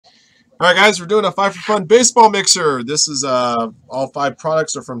All right, guys, we're doing a 5 for Fun baseball mixer. This is all 5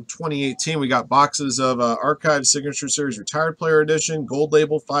 products are from 2018. We got boxes of Archive Signature Series Retired Player Edition, Gold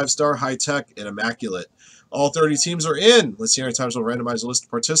Label, 5-star, High Tech, and Immaculate. All 30 teams are in. Let's see how many times we'll randomize a list of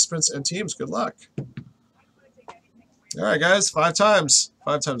participants and teams. Good luck. All right, guys, 5 times.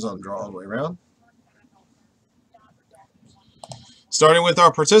 5 times on the draw all the way around. Starting with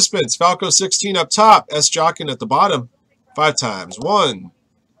our participants, Falco 16 up top, S. Jockin at the bottom. 5 times. 1,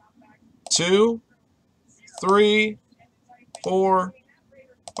 2, 3, 4,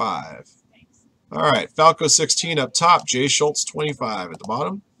 5. All right, Falco 16 up top, Jay Schultz 25 at the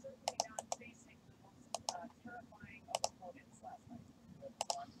bottom.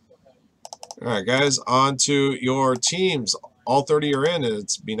 All right, guys, on to your teams. All 30 are in, and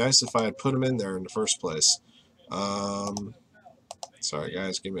it'd be nice if I had put them in there in the first place. Sorry,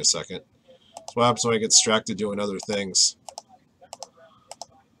 guys, give me a second. That's what happens when I get distracted doing other things.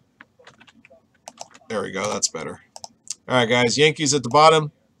 There we go, that's better. All right, guys, Yankees at the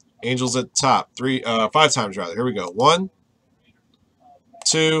bottom, Angels at the top. 5 times rather. Here we go. 1,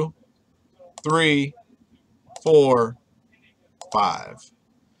 2, 3, 4, 5.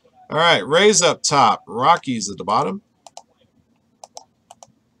 All right, Rays up top, Rockies at the bottom.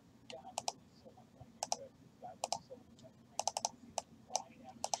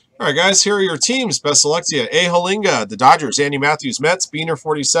 All right, guys, here are your teams. Best select to you. A. Holinga, the Dodgers. Andy Matthews, Mets. Biener,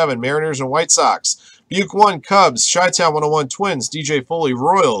 47, Mariners and White Sox. Buke, 1, Cubs. Chi-Town, 101, Twins. DJ Foley,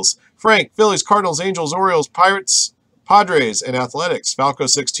 Royals. Frank, Phillies, Cardinals, Angels, Orioles, Pirates, Padres, and Athletics. Falco,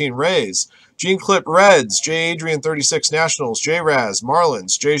 16, Rays. Gene Clip, Reds. J. Adrian, 36, Nationals. J. Raz,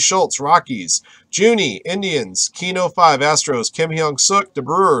 Marlins. J. Schultz, Rockies. Junie, Indians. Keno, 5, Astros. Kim Hyung Suk, the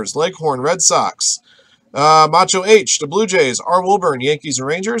Brewers. Leghorn, Red Sox. Macho H, the Blue Jays. R. Wilburn, Yankees and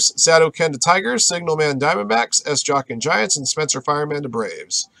Rangers. Sato Ken, the Tigers. Signalman, Diamondbacks. S. Jockin, Giants. And Spencer Fireman, the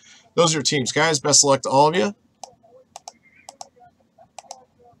Braves. Those are your teams, guys. Best of luck to all of you.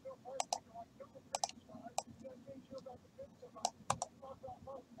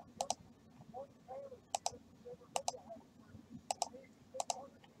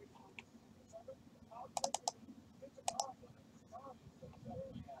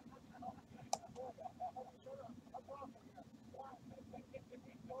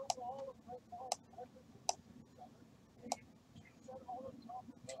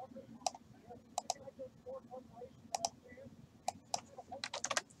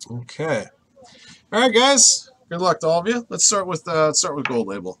 Okay. All right, guys. Good luck to all of you. Let's start with Gold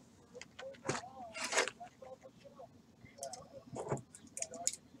Label.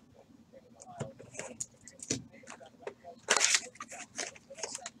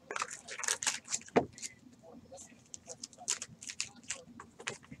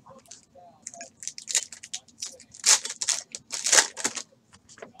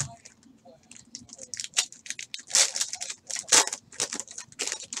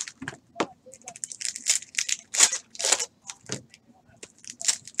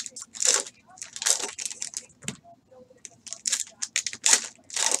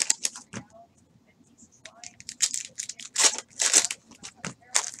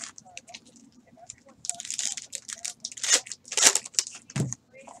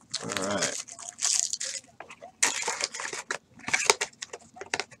 All right.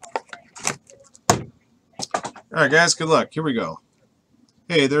 All right, guys. Good luck. Here we go.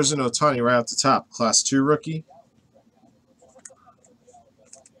 Hey, there's an Ohtani right off the top. Class 2 rookie.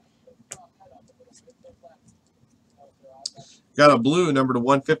 Got a blue, number to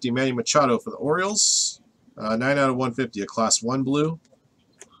 150, Manny Machado for the Orioles. 9 out of 150, a Class 1 blue.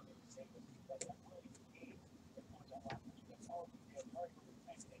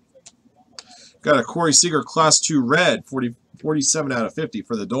 Got a Corey Seager Class 2 red, 47 out of 50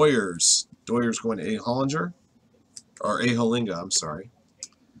 for the Doyers. Doyers going to A. Hollinger. Or A. Holinga, I'm sorry.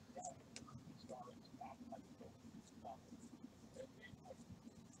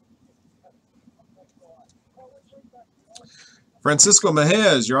 Francisco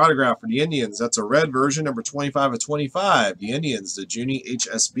Mejias, your autograph for the Indians. That's a red version, number 25 of 25. The Indians, the Junie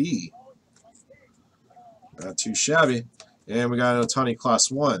HSB. Not too shabby. And we got an Ohtani Class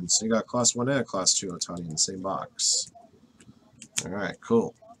 1. So you got Class 1 and a Class 2 Ohtani in the same box. All right,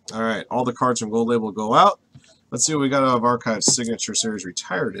 cool. All right, all the cards from Gold Label go out. Let's see what we got out of Archive Signature Series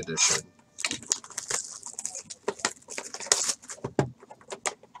Retired Edition.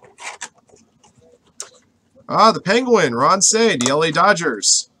 The Penguin, Ron Say, the LA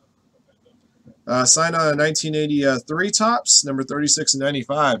Dodgers. Signed on a 1983 tops, number 36 and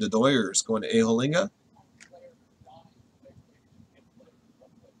 95, the Doyers, going to A. Holinga.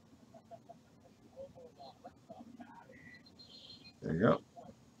 There you go.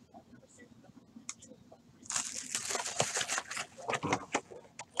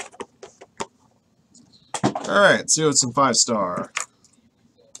 All right, let's see what's in 5-star.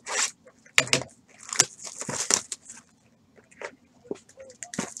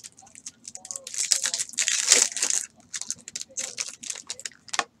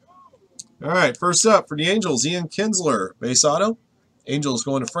 All right, first up for the Angels, Ian Kinsler, base auto. Angels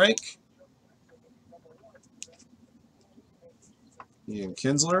going to Frank. Ian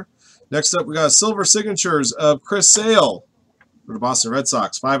Kinsler. Next up, we got silver signatures of Chris Sale for the Boston Red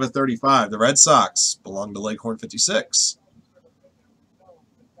Sox, 5/35. The Red Sox belong to Leghorn 56.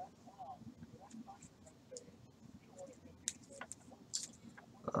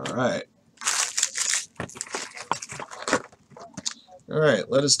 All right. All right,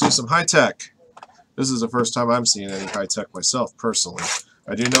 let us do some high tech. This is the first time I'm seeing any high tech myself, personally.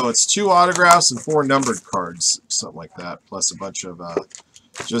 I do know it's 2 autographs and 4 numbered cards, something like that, plus a bunch of,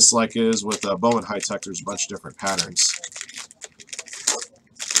 just like it is with Bowman High Tech, there's a bunch of different patterns.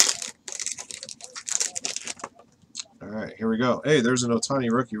 All right, here we go. Hey, there's an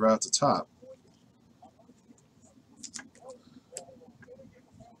Ohtani rookie right at the top.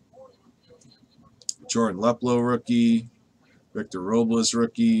 Jordan Luplow rookie. Victor Robles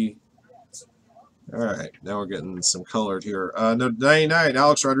rookie. All right, now we're getting some colored here. No, 99,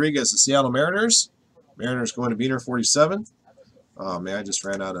 Alex Rodriguez, the Seattle Mariners. Mariners going to Beaner 47. Oh, man, I just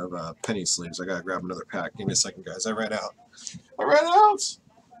ran out of penny sleeves. I got to grab another pack. Give me a second, guys. I ran out. I ran out!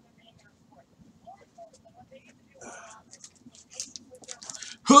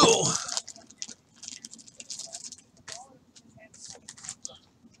 Whew.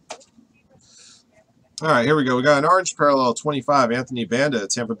 All right, here we go. We got an orange parallel 25, Anthony Banda,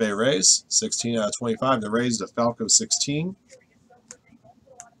 Tampa Bay Rays. 16/25, the Rays to Falco 16.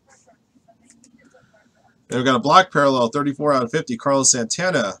 And we've got a black parallel 34/50, Carlos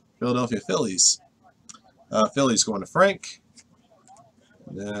Santana, Philadelphia Phillies. Phillies going to Frank.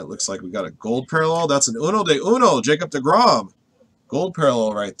 And it looks like we got a gold parallel. That's an Uno de Uno, Jacob deGrom. Gold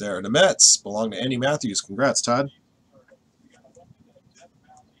parallel right there. The Mets belong to Andy Matthews. Congrats, Todd.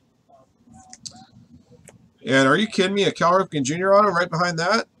 And are you kidding me? A Cal Ripken Jr. auto right behind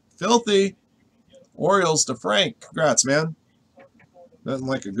that? Filthy. Orioles to Frank. Congrats, man. Nothing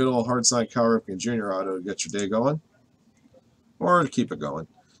like a good old hard side Cal Ripken Jr. auto to get your day going. Or to keep it going.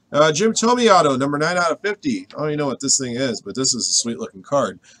 Jim Thome auto, number 9/50. I don't even know what this thing is, but this is a sweet looking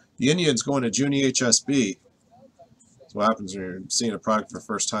card. The Indians going to Junie HSB. That's what happens when you're seeing a product for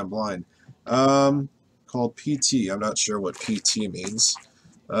first time blind. Called PT. I'm not sure what PT means.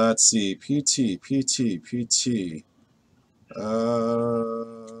 Let's see. PT.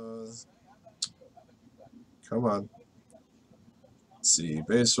 Come on. Let's see.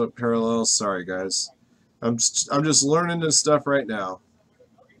 Base foot parallels. Sorry, guys. I'm just learning this stuff right now.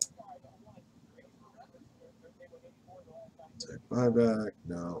 Take buyback.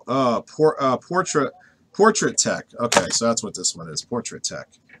 No. Portrait Tech. Okay, so that's what this one is. Portrait Tech.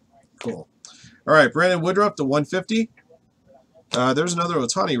 Cool. All right, Brandon Woodruff to 150. There's another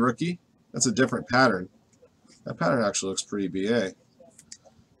Ohtani rookie. That's a different pattern. That pattern actually looks pretty BA.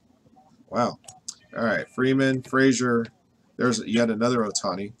 Wow. All right, Freeman, Frazier. There's yet another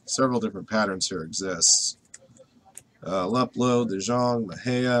Ohtani. Several different patterns here exists. Luplow, DeJong,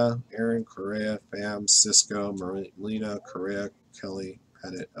 Mejia, Aaron, Correa, Pham, Cisco, Molina, Correa, Kelly,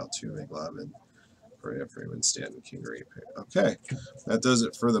 Pettit, Altuve, Glavine, Correa, Freeman, Stanton, Kingery. Okay, that does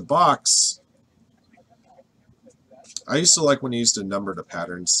it for the box. I used to like when you used to number the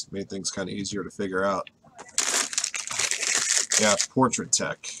patterns. Made things kind of easier to figure out. Yeah, Portrait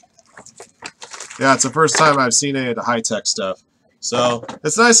Tech. Yeah, it's the first time I've seen any of the high-tech stuff. So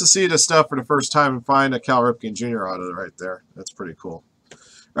it's nice to see this stuff for the first time and find a Cal Ripken Jr. auto right there. That's pretty cool.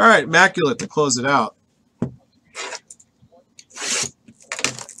 All right, Immaculate to close it out.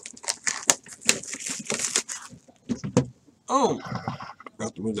 Oh, I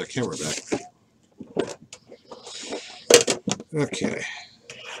have to move that camera back. Okay.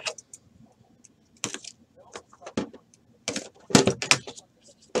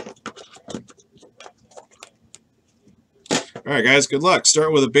 All right, guys, good luck.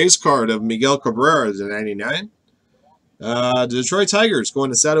 Start with a base card of Miguel Cabrera to 99. The Detroit Tigers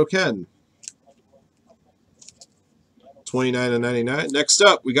going to Sato Ken. 29/99. Next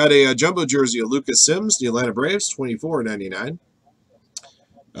up, we got a jumbo jersey of Lucas Sims, the Atlanta Braves, 24/99.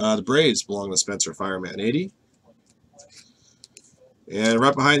 The Braves belong to Spencer Fireman, 80. And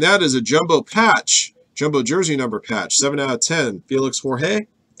right behind that is a jumbo patch, jumbo jersey number patch, 7/10. Felix Jorge,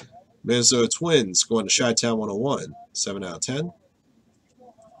 Minnesota Twins going to Chi-Town 101, 7/10.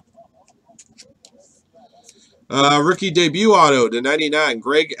 Rookie debut auto to 99,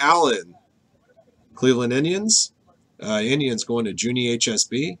 Greg Allen, Cleveland Indians. Indians going to Junie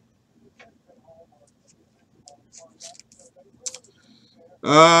HSB.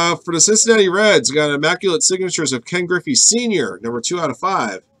 For the Cincinnati Reds, we got immaculate signatures of Ken Griffey Sr., number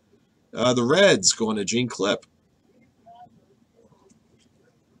 2/5. The Reds going to Gene Clip.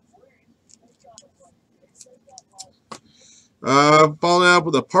 Following up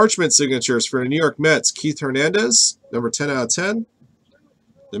with the parchment signatures for the New York Mets, Keith Hernandez, number 10/10.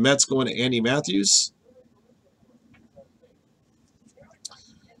 The Mets going to Andy Matthews.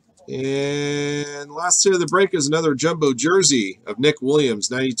 And last hit of the break is another jumbo jersey of Nick Williams,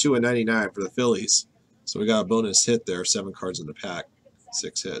 92/99 for the Phillies. So we got a bonus hit there, 7 cards in the pack,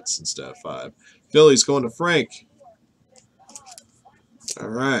 6 hits instead of 5. Phillies going to Frank. All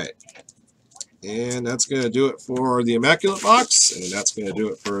right. And that's going to do it for the Immaculate box, and that's going to do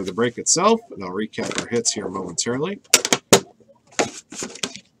it for the break itself. And I'll recap our hits here momentarily.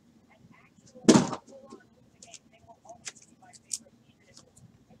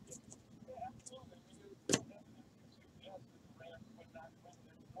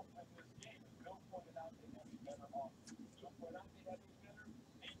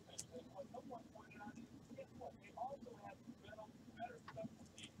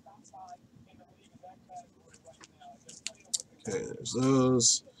 Okay, there's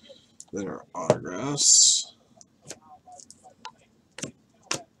those. Then our autographs.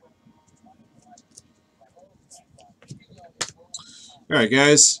 All right,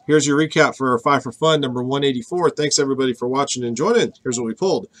 guys, here's your recap for our 5 for Fun, number 184. Thanks, everybody, for watching and joining. Here's what we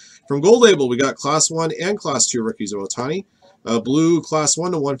pulled. From Gold Label, we got Class 1 and Class 2 rookies of Ohtani. Blue Class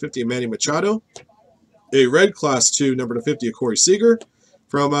 1 to 150 of Manny Machado. A red Class 2, number to 50 of Corey Seager.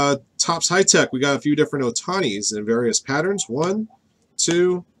 From Topps High Tech, we got a few different Ohtanis in various patterns. 1,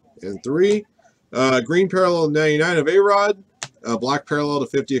 2, and 3. Green parallel to 99 of A-Rod. Black parallel to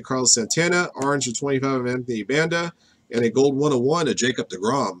 50 of Carlos Santana. Orange to 25 of Anthony Banda. And a gold 101 of Jacob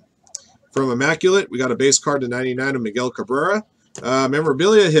deGrom. From Immaculate, we got a base card to 99 of Miguel Cabrera.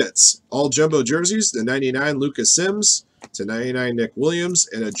 Memorabilia hits. All jumbo jerseys, the 99 Lucas Sims, to 99 Nick Williams,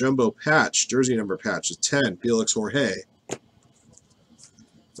 and a jumbo patch, jersey number patch, to 10 Felix Jorge.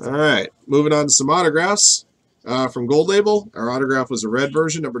 All right, moving on to some autographs. From Gold Label, our autograph was a red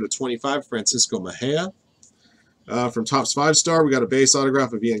version, number to 25, Francisco Mejia. From Topps 5-Star, we got a base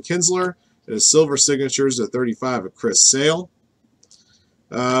autograph of Ian Kinsler, and a silver signatures to 35 of Chris Sale.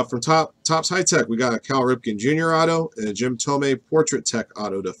 From Topps High Tech, we got a Cal Ripken Jr. auto and a Jim Thome Portrait Tech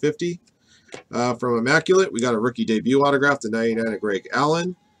auto to 50. From Immaculate, we got a rookie debut autograph to 99 of Greg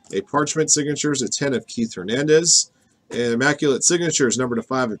Allen, a parchment signatures to 10 of Keith Hernandez, and Immaculate signatures number to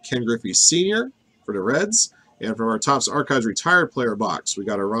 5 of Ken Griffey Sr. for the Reds. And from our Topps Archives retired player box, we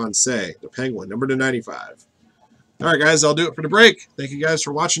got a Ron Cey, the Penguin, number to 95. All right, guys, I'll do it for the break. Thank you guys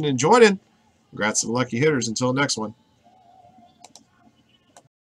for watching and joining. Congrats to the lucky hitters. Until next one.